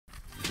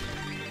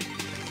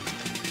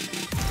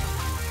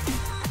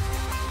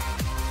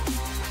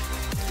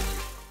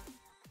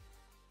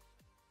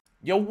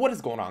Yo, what is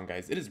going on,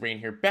 guys? It is Rain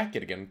here, back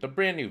yet again with a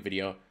brand new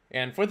video.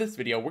 And for this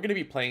video, we're going to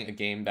be playing a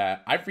game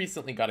that I've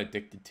recently got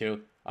addicted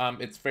to.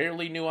 It's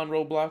fairly new on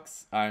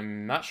Roblox.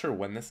 I'm not sure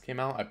when this came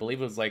out. I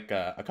believe it was like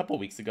a couple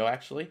weeks ago,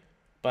 actually.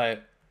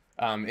 But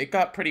it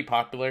got pretty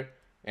popular,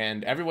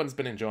 and everyone's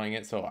been enjoying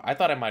it, so I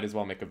thought I might as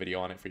well make a video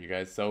on it for you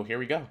guys. So here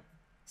we go.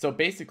 So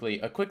basically,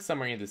 a quick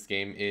summary of this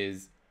game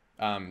is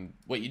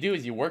what you do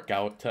is you work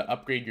out to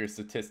upgrade your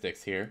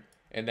statistics here.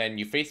 And then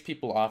you face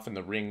people off in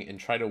the ring and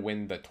try to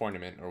win the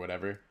tournament or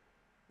whatever.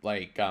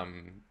 Like,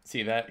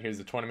 see that? Here's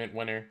the tournament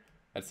winner.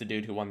 That's the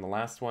dude who won the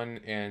last one.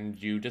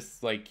 And you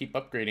just, like, keep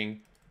upgrading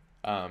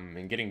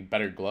and getting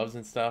better gloves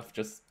and stuff.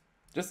 Just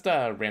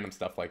random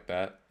stuff like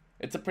that.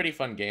 It's a pretty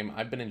fun game.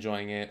 I've been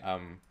enjoying it.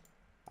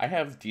 I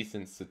have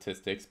decent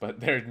statistics,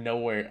 but they're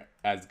nowhere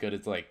as good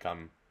as, like,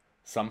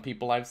 some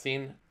people I've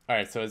seen.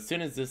 Alright, so as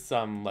soon as this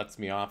lets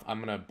me off,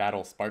 I'm gonna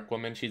battle Spark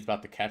Woman. She's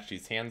about to catch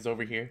these hands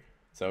over here.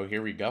 So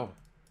here we go.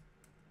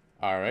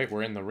 Alright,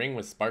 we're in the ring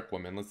with Spark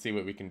Woman. Let's see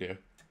what we can do.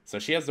 So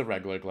she has the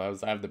regular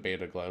gloves. I have the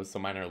beta gloves, so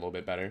mine are a little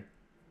bit better.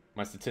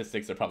 My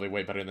statistics are probably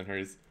way better than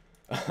hers.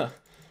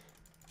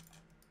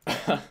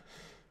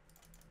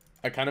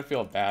 I kind of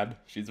feel bad.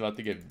 She's about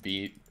to get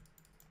beat.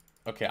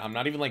 Okay, I'm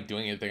not even like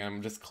doing anything.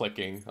 I'm just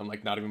clicking. I'm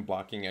like not even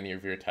blocking any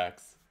of your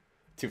attacks.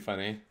 Too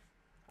funny.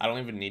 I don't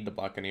even need to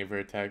block any of her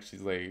attacks.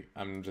 She's like,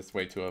 I'm just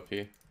way too OP.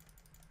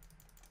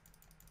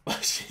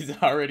 She's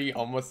already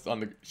on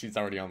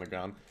the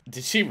ground.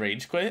 Did she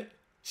rage quit?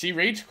 She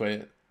rage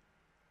quit.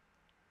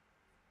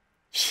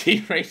 She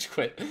rage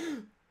quit.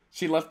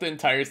 She left the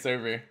entire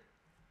server.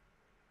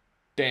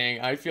 Dang,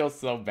 I feel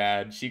so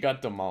bad. She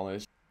got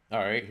demolished.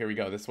 Alright, here we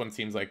go. This one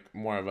seems like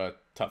more of a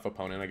tough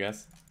opponent, I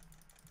guess.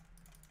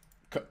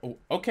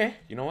 Okay,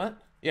 you know what?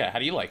 Yeah, how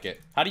do you like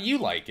it? How do you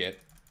like it?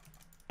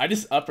 I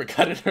just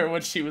uppercutted her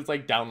when she was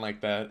like down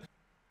like that.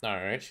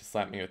 Alright, she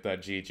slapped me with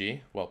that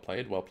GG. Well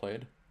played, well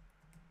played.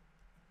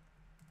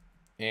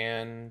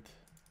 And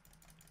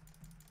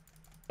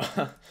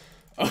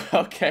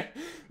okay,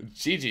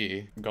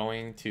 GG.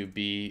 Going to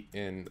be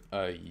in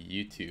a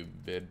YouTube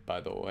vid,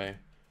 by the way.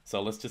 So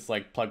let's just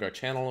like plug our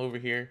channel over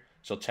here.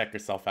 She'll check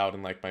herself out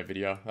and like my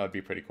video. That'd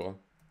be pretty cool.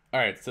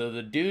 Alright, so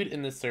the dude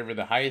in this server,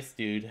 the highest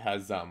dude,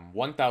 has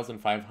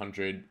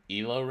 1,500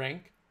 ELO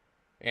rank,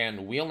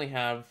 and we only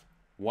have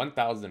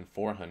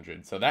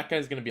 1,400. So that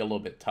guy's gonna be a little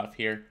bit tough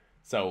here.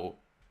 So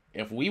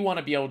if we want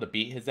to be able to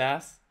beat his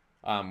ass,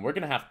 we're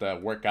gonna have to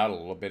work out a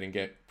little bit and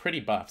get pretty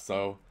buff,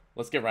 so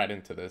let's get right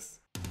into this.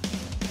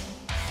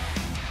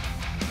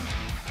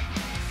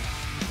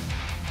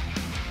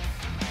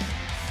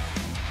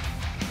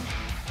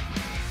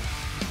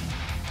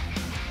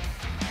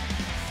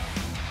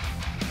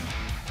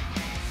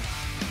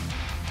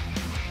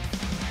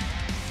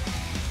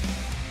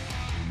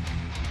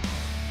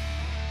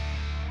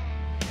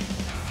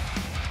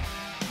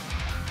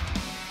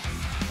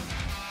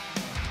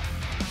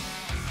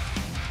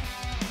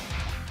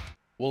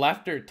 Well,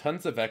 after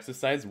tons of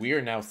exercise, we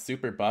are now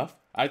super buff.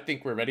 I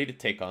think we're ready to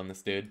take on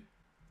this dude.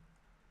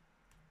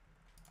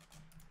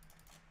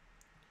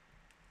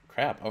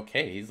 Crap,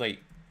 okay, he's like,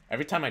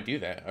 every time I do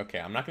that, okay,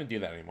 I'm not gonna do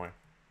that anymore.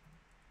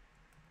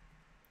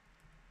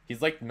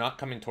 He's like not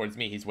coming towards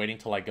me, he's waiting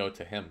till I go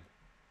to him.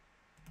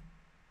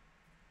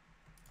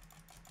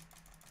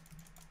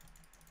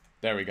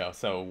 There we go,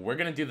 so we're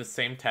gonna do the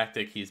same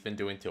tactic he's been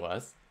doing to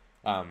us.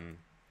 I'm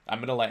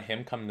gonna let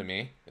him come to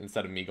me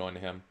instead of me going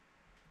to him.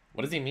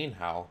 What does he mean,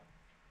 how?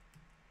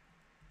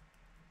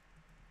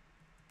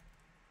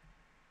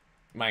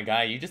 My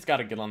guy, you just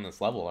gotta get on this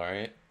level,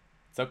 alright?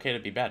 It's okay to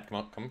be bad.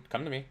 Come on,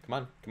 come to me. Come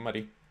on,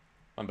 buddy. Come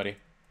on, buddy.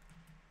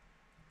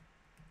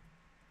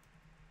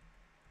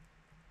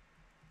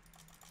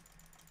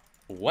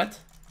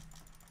 What?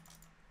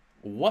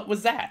 What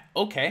was that?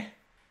 Okay.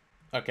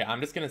 Okay,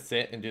 I'm just gonna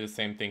sit and do the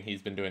same thing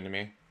he's been doing to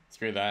me.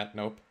 Screw that,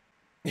 nope.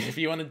 If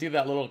you want to do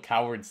that little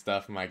coward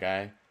stuff, my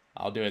guy,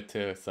 I'll do it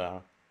too,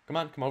 so... Come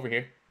on, come over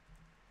here.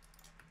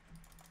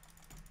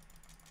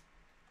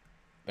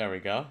 There we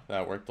go.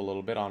 That worked a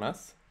little bit on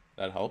us.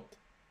 That helped.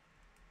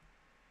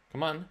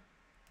 Come on.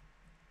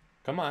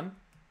 Come on.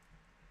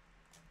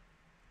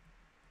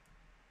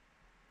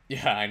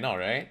 Yeah, I know,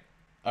 right?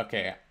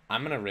 Okay,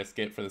 I'm gonna risk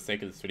it for the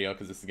sake of this video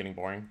because this is getting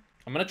boring.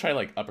 I'm gonna try,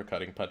 like,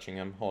 uppercutting, punching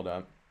him. Hold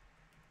up.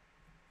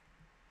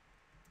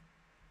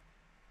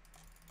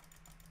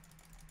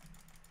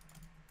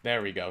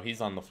 There we go.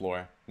 He's on the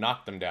floor.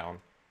 Knocked him down.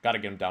 Gotta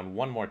get him down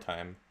one more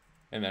time.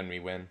 And then we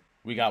win.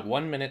 We got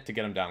 1 minute to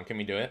get him down. Can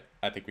we do it?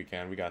 I think we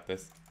can. We got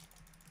this.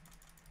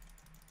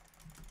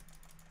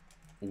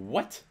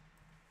 What?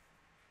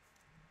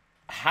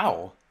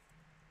 How?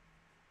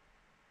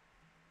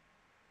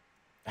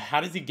 How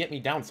does he get me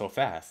down so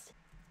fast?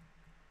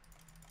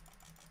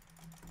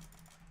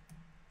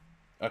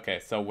 Okay,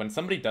 so when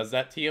somebody does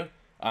that to you,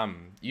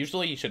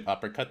 usually you should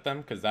uppercut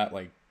them because that,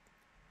 like,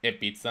 it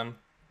beats them.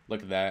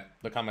 Look at that.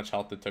 Look how much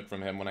health it took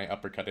from him when I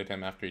uppercutted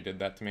him after he did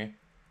that to me.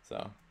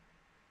 So...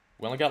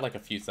 we only got like a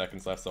few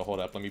seconds left, so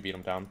hold up. Let me beat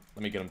him down.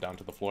 Let me get him down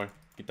to the floor.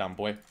 Get down,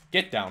 boy.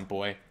 Get down,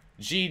 boy.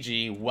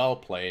 GG. Well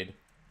played.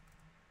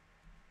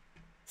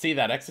 See,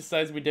 that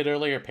exercise we did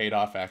earlier paid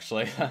off,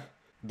 actually.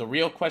 The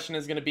real question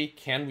is going to be,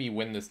 can we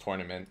win this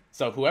tournament?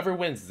 So whoever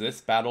wins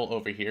this battle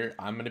over here,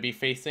 I'm going to be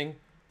facing.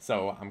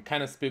 So I'm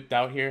kind of spooked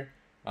out here.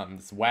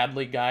 This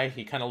Wadley guy,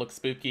 he kind of looks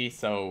spooky,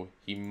 so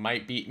he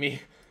might beat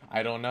me.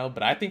 I don't know,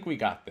 but I think we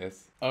got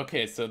this.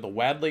 Okay, so the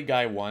Wadley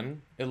guy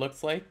won, it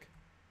looks like.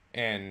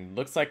 And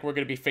looks like we're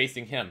going to be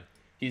facing him.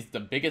 He's the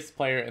biggest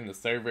player in the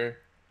server.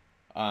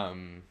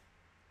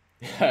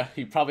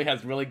 He probably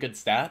has really good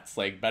stats,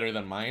 like better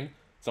than mine.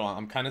 So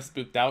I'm kind of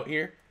spooked out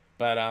here.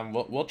 But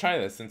we'll try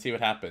this and see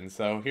what happens.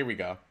 So here we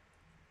go.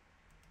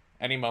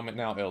 Any moment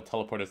now, it'll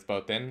teleport us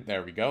both in.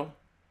 There we go.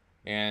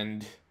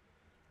 And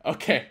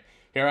okay,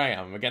 here I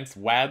am against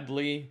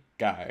Wadley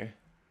guy.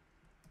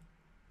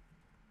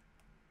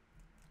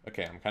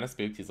 Okay, I'm kind of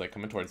spooked. He's like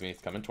coming towards me.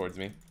 He's coming towards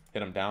me.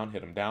 Hit him down,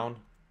 hit him down,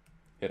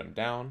 hit him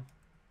down.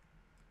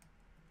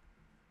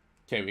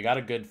 Okay, we got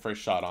a good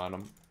first shot on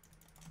him.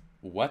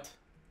 What?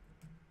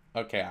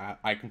 Okay,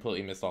 I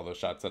completely missed all those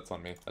shots. That's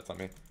on me. That's on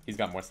me. He's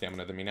got more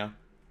stamina than me now.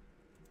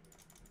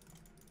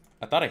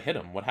 I thought I hit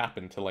him. What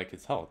happened to, like,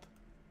 his health?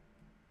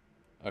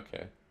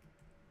 Okay.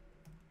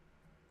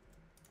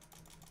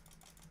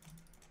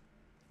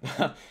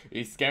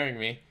 He's scaring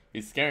me.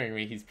 He's scaring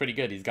me. He's pretty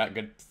good. He's got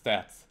good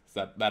stats.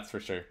 So that's for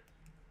sure.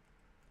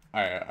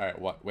 Alright, alright.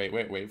 What? Wait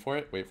for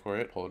it. Wait for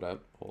it. Hold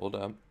up. Hold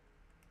up.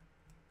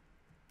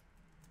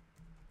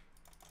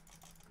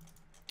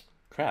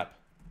 Crap.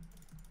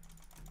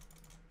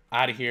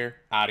 Out of here.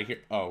 Out of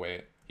here. Oh,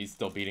 wait. He's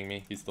still beating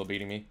me. He's still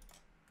beating me.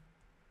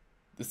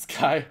 This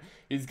guy,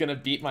 he's gonna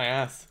beat my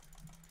ass.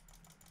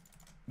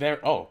 There.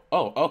 Oh,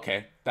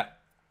 okay.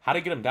 How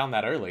to get him down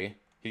that early?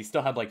 He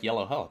still had, like,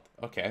 yellow health.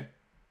 Okay.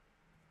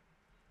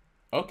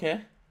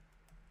 Okay.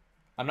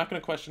 I'm not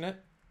gonna question it.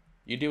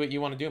 You do what you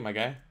want to do, my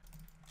guy.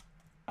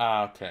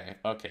 Okay.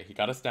 Okay. He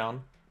got us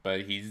down,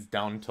 but he's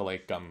down to,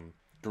 like,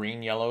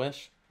 green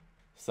yellowish.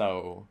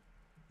 So,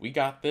 we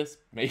got this.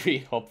 Maybe,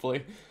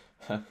 hopefully.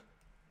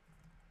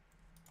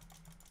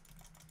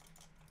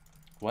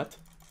 What?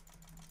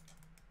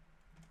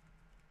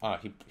 Oh,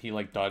 he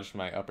like dodged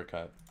my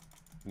uppercut.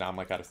 Now I'm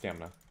like out of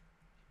stamina.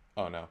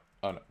 Oh no.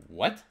 Oh no.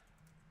 What?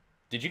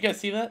 Did you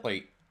guys see that?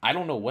 Like, I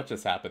don't know what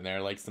just happened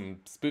there. Like, some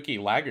spooky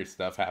lagger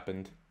stuff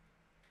happened.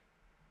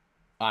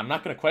 I'm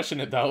not gonna question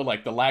it though.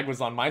 Like, the lag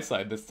was on my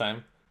side this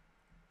time.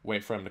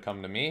 Wait for him to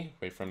come to me.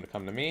 Wait for him to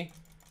come to me.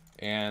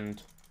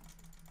 And...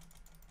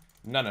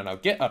 No.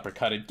 Get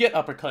uppercutted. Get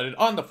uppercutted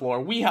on the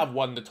floor. We have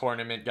won the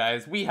tournament,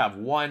 guys. We have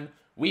won.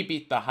 We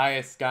beat the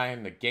highest guy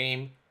in the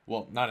game.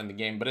 Well, not in the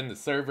game, but in the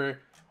server.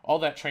 All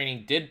that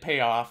training did pay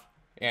off,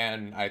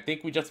 and I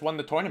think we just won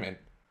the tournament.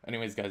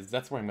 Anyways, guys,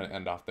 that's where I'm going to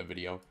end off the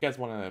video. If you guys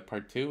want a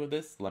part 2 of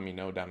this, let me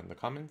know down in the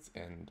comments,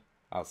 and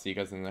I'll see you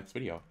guys in the next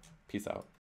video. Peace out.